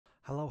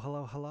Hello,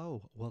 hello,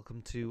 hello.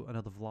 Welcome to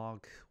another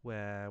vlog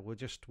where we're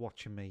just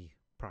watching me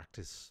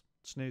practice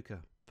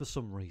snooker for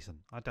some reason.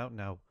 I don't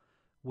know.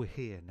 We're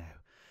here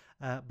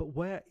now. But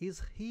where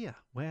is here?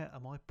 Where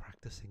am I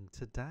practicing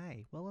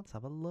today? Well, let's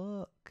have a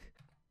look.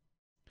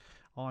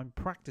 I'm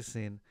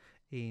practicing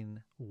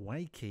in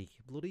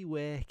bloody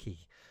Wakey,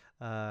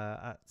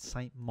 at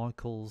St.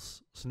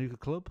 Michael's Snooker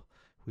Club.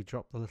 We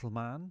dropped the little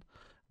man.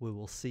 We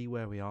will see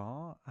where we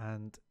are,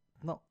 and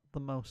not the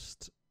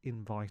most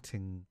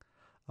inviting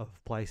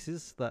of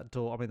places. That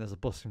door, I mean, there's a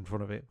bus in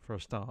front of it for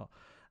a start.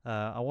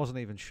 I wasn't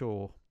even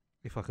sure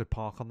if I could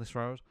park on this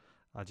road.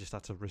 I just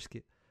had to risk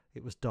it.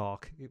 It was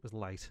dark, it was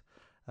late,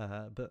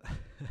 but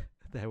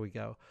there we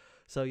go.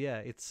 So yeah,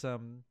 it's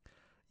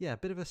yeah, a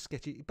bit of a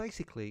sketchy.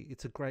 Basically,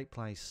 it's a great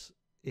place.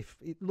 If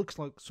it looks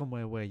like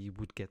somewhere where you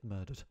would get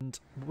murdered, and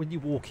when you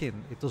walk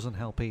in, it doesn't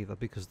help either,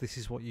 because this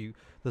is what you.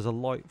 There's a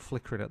light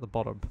flickering at the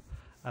bottom,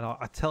 and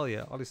I tell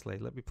you honestly,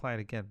 let me play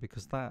it again,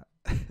 because that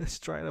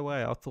straight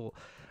away I thought,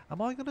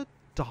 am I gonna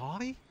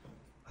die?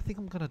 I think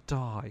I'm gonna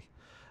die,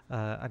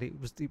 and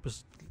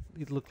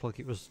it looked like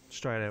it was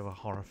straight out of a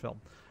horror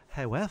film.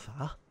 However,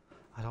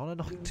 I don't want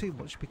to knock it too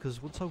much,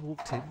 because once I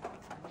walked in,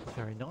 it was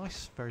very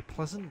nice, very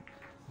pleasant,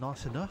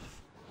 nice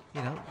enough.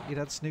 You know, it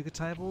had snooker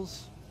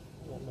tables.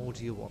 What more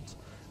do you want?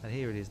 And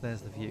here it is.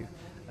 There's the view,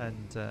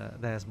 and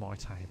there's my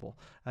table.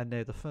 And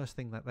now the first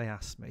thing that they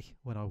asked me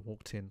when I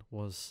walked in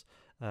was,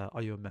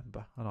 "Are you a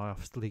member?" And I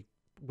obviously,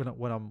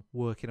 when I'm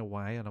working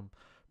away and I'm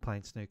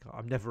playing snooker,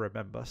 I'm never a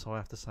member, so I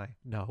have to say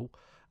no.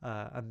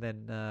 And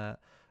then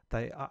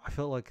I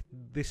felt like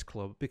this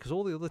club, because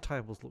all the other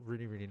tables look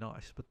really, really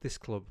nice, but this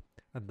club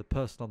and the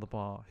person on the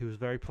bar, who was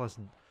very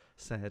pleasant,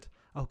 said,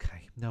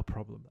 "Okay, no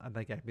problem," and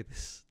they gave me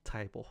this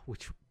table,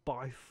 which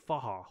by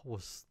far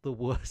was the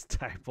worst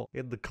table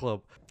in the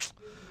club.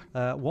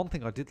 One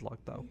thing I did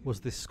like though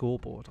was this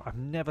scoreboard. I've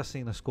never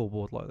seen a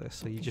scoreboard like this.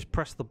 So you just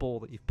press the ball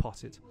that you've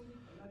potted,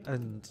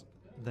 and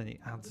then it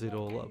adds it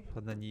all up,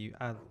 and then you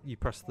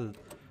press the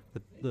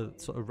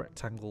sort of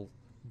rectangle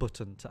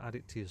button to add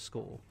it to your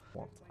score.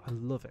 I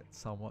love it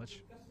so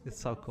much. It's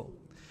so cool.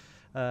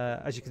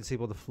 As you can see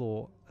by the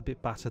floor, a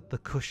bit battered. The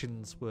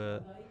cushions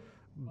were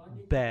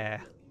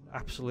bare,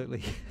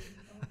 absolutely.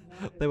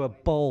 They were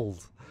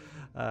bald.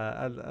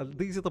 And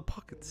these are the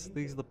pockets.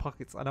 These are the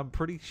pockets, and I'm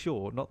pretty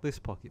sure not this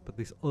pocket, but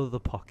this other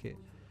pocket.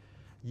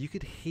 You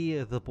could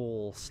hear the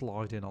ball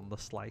sliding on the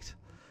slate.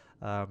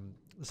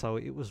 So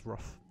it was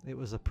rough. It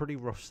was a pretty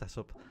rough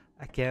setup.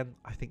 Again,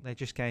 I think they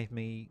just gave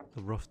me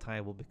the rough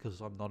table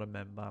because I'm not a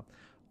member.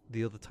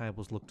 The other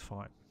tables looked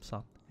fine.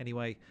 So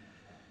anyway,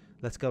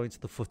 let's go into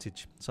the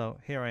footage. So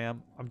here I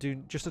am. I'm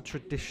doing just a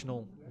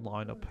traditional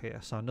lineup here,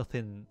 so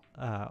nothing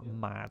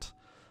mad,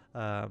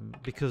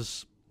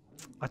 because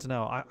I don't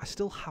know. I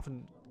still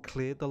haven't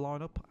cleared the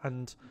lineup,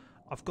 and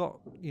I've got,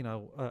 you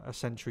know, a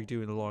century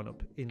doing the lineup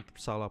in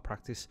solo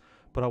practice,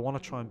 but I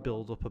want to try and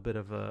build up a bit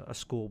of a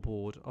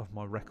scoreboard of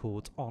my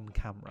records on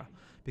camera,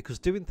 because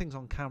doing things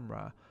on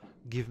camera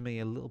give me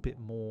a little bit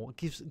more,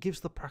 gives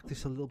the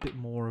practice a little bit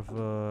more of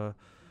a,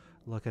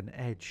 like an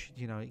edge.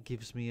 You know, it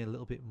gives me a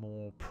little bit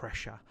more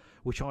pressure,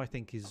 which I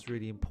think is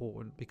really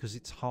important, because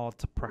it's hard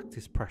to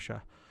practice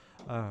pressure.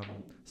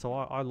 So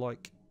I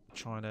like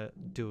trying to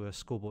do a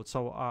scoreboard.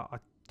 So I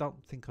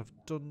don't think I've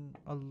done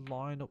a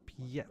lineup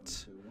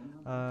yet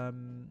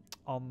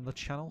on the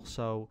channel.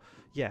 So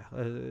yeah,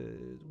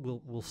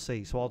 we'll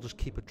see. So I'll just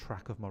keep a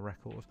track of my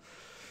record.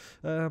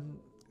 So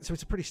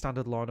it's a pretty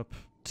standard lineup: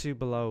 2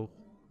 below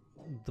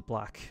the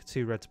black,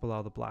 2 reds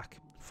below the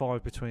black,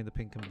 5 between the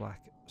pink and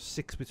black,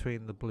 6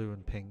 between the blue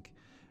and pink,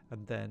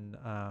 and then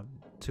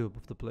 2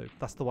 above the blue.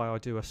 That's the way I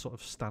do a sort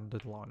of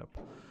standard lineup.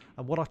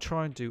 And what I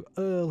try and do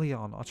early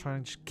on, I try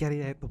and just get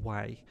it out the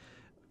way,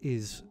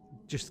 is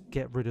just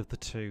get rid of the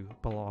 2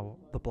 below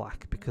the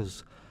black,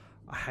 because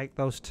I hate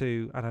those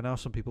 2, and I know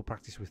some people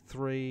practice with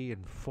 3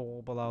 and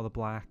 4 below the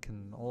black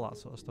and all that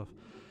sort of stuff.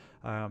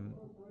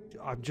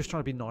 I'm just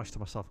trying to be nice to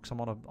myself, because I'm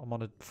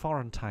on a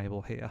foreign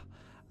table here,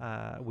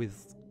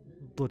 with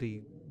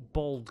bloody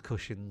bald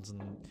cushions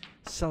and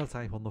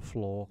sellotape on the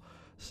floor.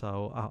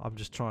 So I'm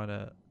just trying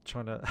to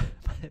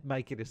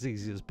make it as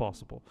easy as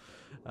possible.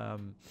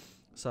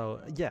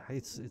 So yeah,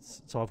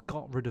 so I've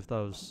got rid of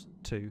those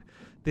 2.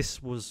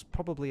 This was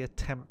probably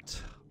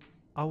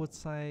I would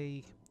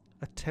say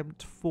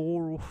attempt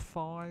 4 or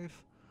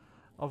 5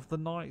 of the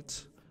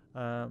night.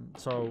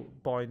 So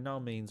by no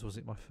means was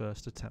it my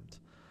first attempt,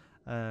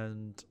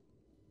 and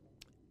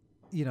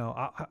you know,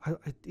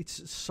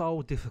 it's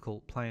so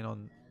difficult playing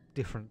on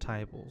different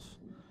tables,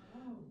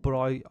 but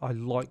I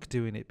like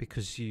doing it,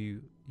 because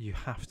you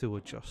have to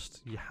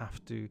adjust. You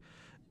have to,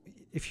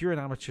 if you're an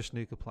amateur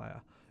snooker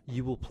player,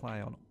 you will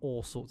play on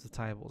all sorts of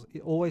tables.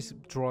 It always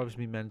drives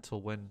me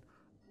mental when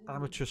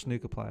amateur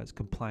snooker players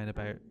complain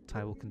about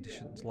table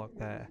conditions like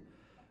they're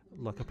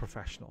like a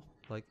professional.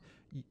 Like,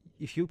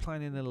 if you're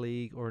playing in a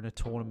league or in a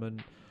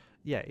tournament,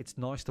 yeah, it's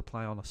nice to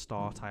play on a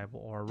star table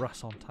or a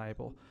Rasson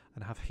table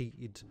and have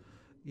heated,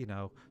 you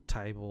know,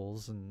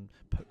 tables and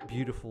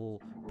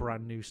beautiful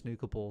brand new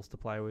snooker balls to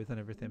play with and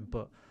everything.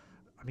 But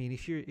I mean,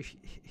 if you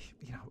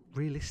know,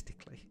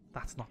 realistically,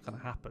 that's not going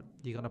to happen.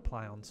 You're going to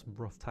play on some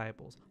rough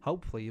tables.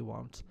 Hopefully you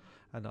won't.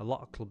 And a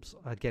lot of clubs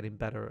are getting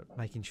better at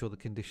making sure the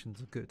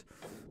conditions are good.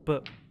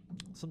 But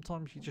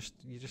sometimes you're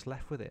just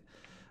left with it.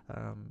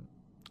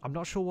 I'm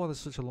not sure why there's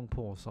such a long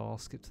pause, so I'll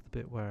skip to the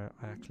bit where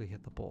I actually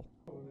hit the ball.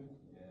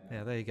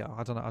 Yeah, there you go.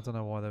 I don't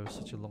know why there was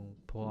such a long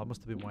pause. I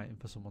must have been waiting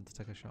for someone to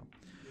take a shot.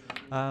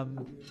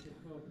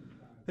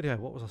 Anyway,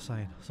 what was I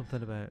saying?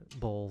 Something about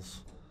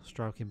balls,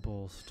 stroking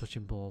balls,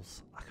 touching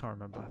balls. I can't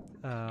remember.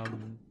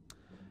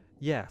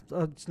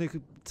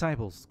 Snooker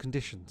tables,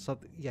 conditions. So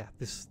yeah,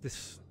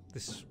 this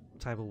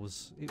table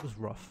was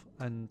rough,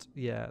 and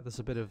yeah, there's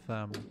a bit of.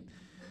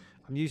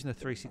 I'm using a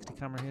 360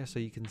 camera here, so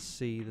you can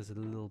see there's a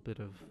little bit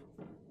of,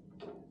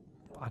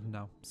 I don't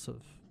know, sort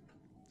of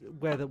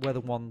where the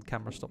one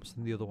camera stops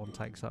and the other one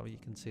takes over. You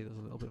can see there's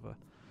a little bit of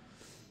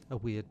a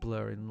weird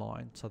blurring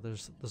line, so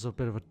there's a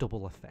bit of a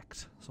double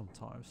effect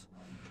sometimes.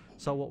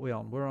 So what we're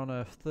on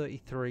a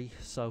 33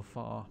 so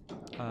far,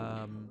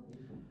 and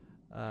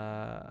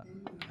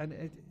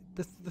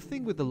the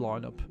thing with the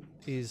lineup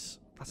is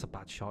that's a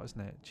bad shot, isn't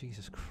it?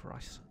 Jesus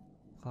Christ,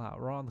 right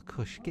on the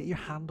cush. Get your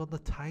hand on the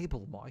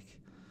table, Mike.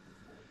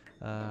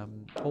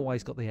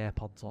 Always got the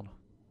AirPods on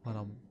when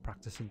I'm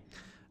practicing,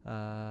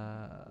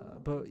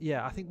 but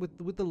yeah, I think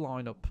with the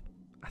lineup,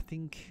 I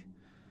think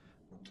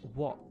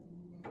what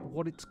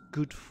it's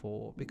good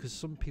for, because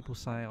some people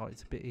say, oh,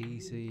 it's a bit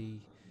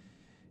easy,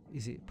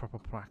 is it proper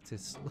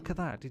practice? Look at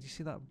that, did you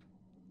see that?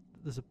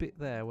 There's a bit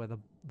there where the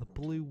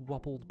blue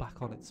wobbled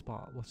back on its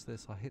spot. Watch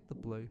this, I hit the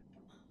blue.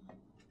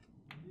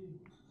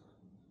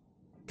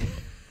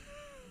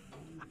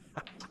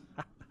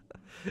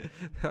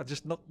 I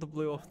just knocked the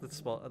blue off the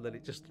spot and then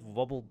it just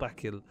wobbled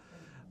back in.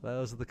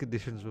 Those are the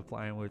conditions we're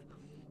playing with.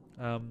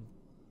 I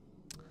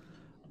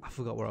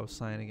forgot what I was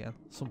saying again.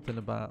 Something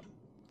about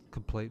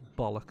complete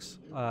bollocks.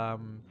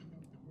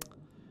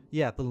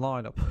 Yeah, the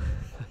lineup.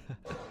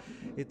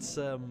 It's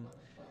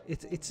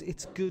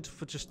good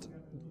for just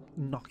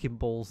knocking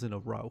balls in a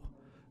row,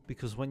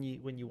 because when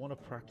you want to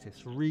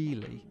practice,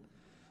 really,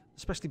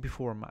 especially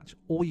before a match,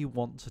 all you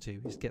want to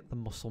do is get the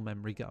muscle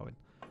memory going.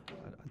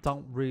 I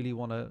don't really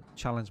want to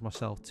challenge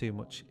myself too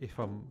much if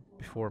I'm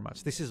before a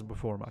match. This isn't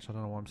before a match, I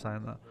don't know why I'm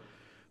saying that.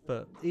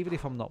 But even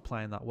if I'm not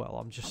playing that well,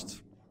 I'm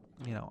just,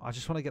 I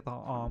just want to get that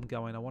arm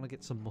going. I want to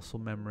get some muscle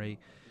memory.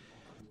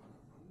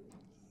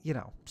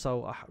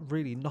 So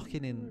really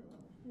knocking in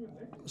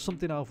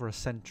something over a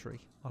century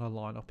on a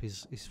lineup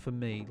is for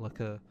me like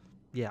I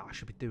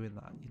should be doing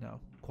that,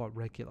 quite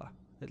regular.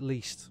 At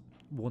least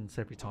once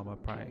every time I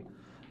play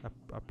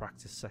a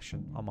practice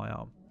session on my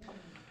arm.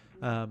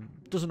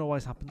 Doesn't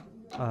always happen,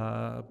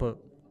 but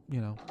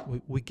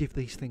we give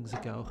these things a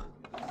go.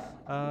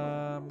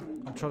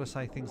 I'm trying to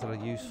say things that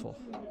are useful.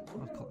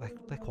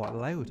 They're quite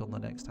loud on the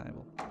next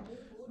table.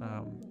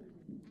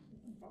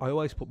 I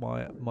always put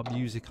my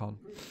music on,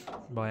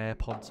 my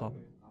AirPods on,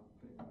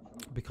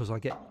 because I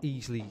get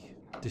easily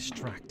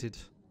distracted.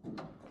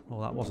 Well,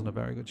 that wasn't a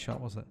very good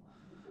shot, was it?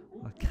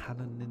 A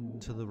cannon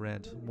into the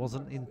red.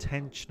 Wasn't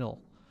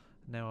intentional.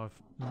 Now I've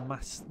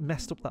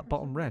messed up that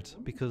bottom red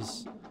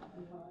because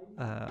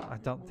I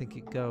don't think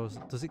it goes.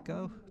 Does it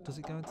go? Does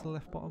it go into the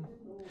left bottom?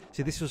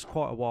 See, this was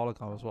quite a while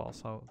ago as well,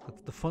 so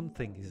the fun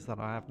thing is that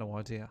I have no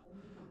idea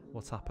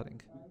what's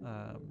happening.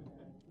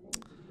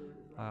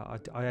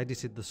 I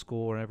edited the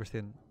score and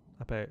everything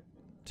about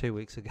 2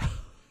 weeks ago,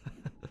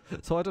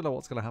 so I don't know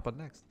what's going to happen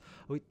next.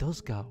 Oh, it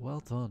does go. Well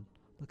done.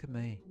 Look at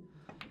me.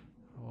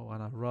 Oh,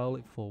 and I roll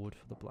it forward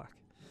for the black.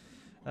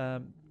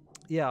 I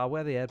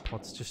wear the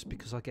AirPods just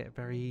because I get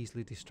very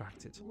easily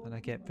distracted, and I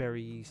get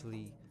very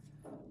easily,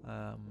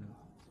 I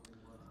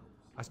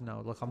don't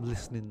know, like I'm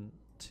listening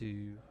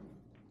to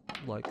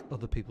like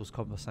other people's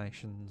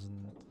conversations,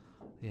 and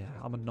yeah,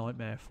 I'm a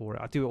nightmare for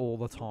it. I do it all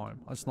the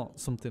time. It's not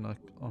something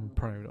I'm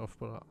proud of,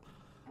 but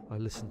I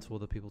listen to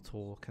other people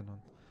talk and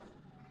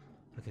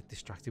I get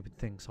distracted with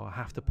things, so I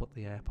have to put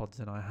the AirPods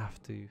in. I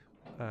have to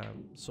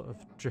sort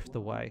of drift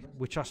away,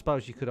 which I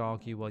suppose you could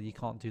argue, well, you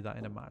can't do that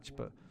in a match,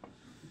 but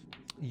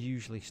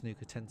usually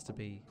snooker tends to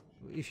be,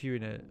 if you're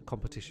in a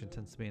competition,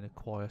 tends to be in a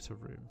quieter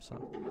room,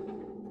 so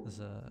there's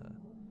a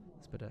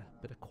bit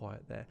of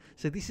quiet there.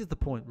 So this is the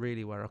point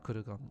really where I could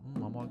have gone,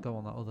 I might go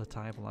on that other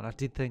table, and I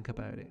did think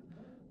about it,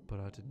 but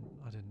I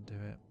didn't do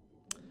it.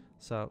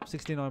 So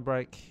 69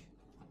 break,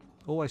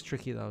 always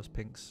tricky those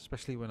pinks,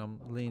 especially when I'm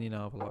leaning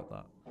over like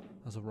that.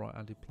 As a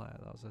right-handed player,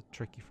 that was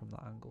tricky from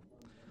that angle.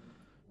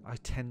 I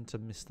tend to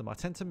miss them. I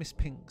tend to miss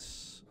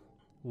pinks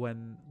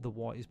when the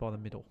white is by the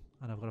middle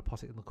and I've got to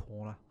pot it in the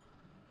corner.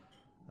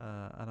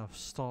 And I've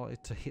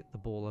started to hit the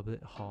ball a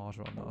bit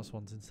harder on those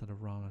ones instead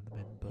of rolling them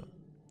in, but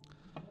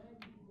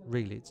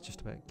really it's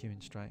just about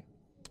queuing straight.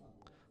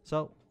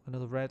 So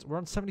another red. We're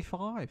on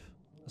 75.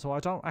 So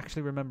I don't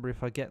actually remember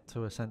if I get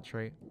to a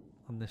century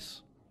on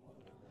this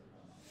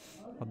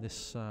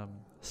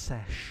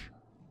sesh.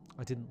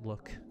 I didn't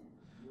look.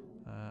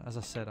 As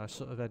I said, I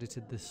sort of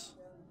edited this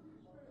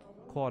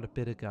quite a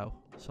bit ago,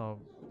 so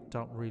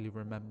don't really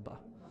remember.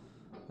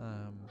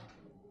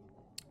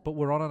 But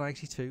we're on an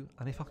 82,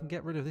 and if I can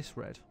get rid of this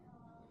red,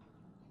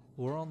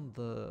 we're on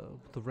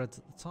the reds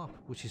at the top,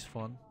 which is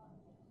fun.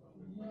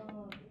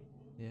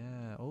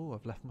 Yeah. Oh,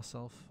 I've left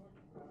myself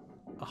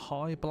a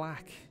high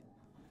black,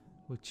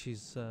 which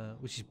is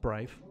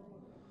brave.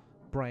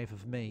 Brave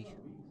of me.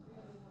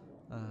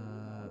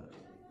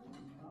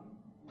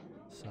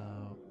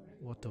 So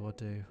what do I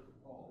do?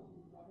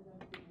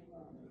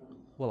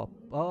 Well,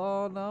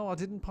 oh no, I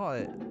didn't pot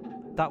it.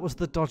 That was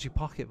the dodgy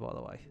pocket, by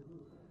the way.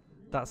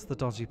 That's the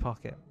dodgy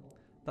pocket.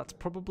 That's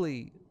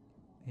probably,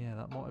 yeah,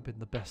 that might have been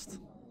the best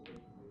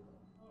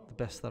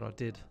that I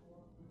did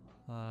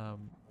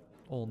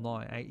all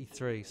night.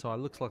 83. So it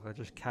looks like I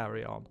just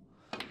carry on,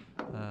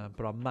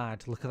 but I'm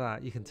mad. Look at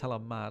that. You can tell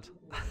I'm mad.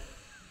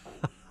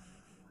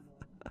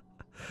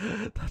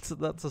 That's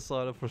a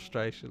sign of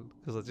frustration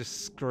because I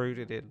just screwed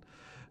it in,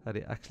 and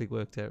it actually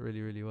worked out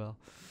really, really well.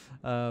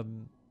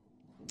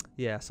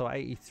 Yeah, so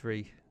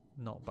 83,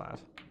 not bad.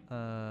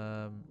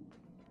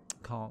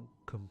 Can't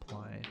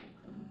complain.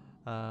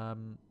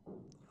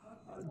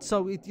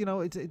 So it's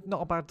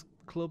not a bad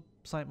club,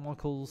 St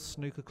Michael's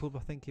Snooker Club, I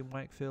think, in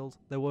Wakefield.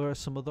 There were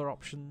some other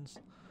options,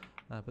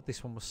 but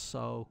this one was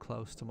so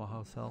close to my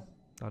hotel,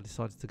 I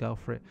decided to go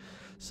for it.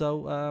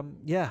 So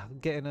yeah,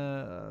 getting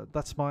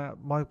that's my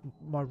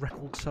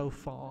record so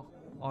far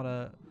on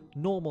a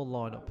normal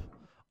lineup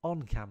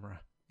on camera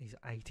is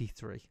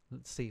 83.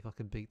 Let's see if I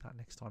can beat that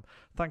next time.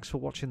 Thanks for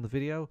watching the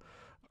video.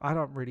 I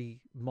don't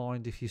really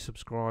mind if you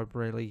subscribe,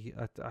 really.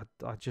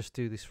 I just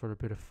do this for a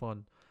bit of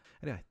fun.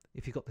 Anyway,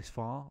 if you got this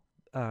far,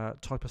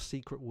 type a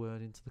secret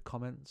word into the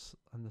comments,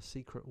 and the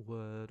secret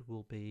word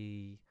will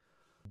be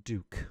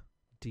Duke.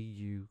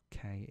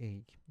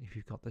 D-U-K-E, if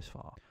you've got this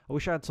far. I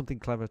wish I had something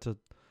clever to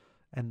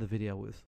end the video with.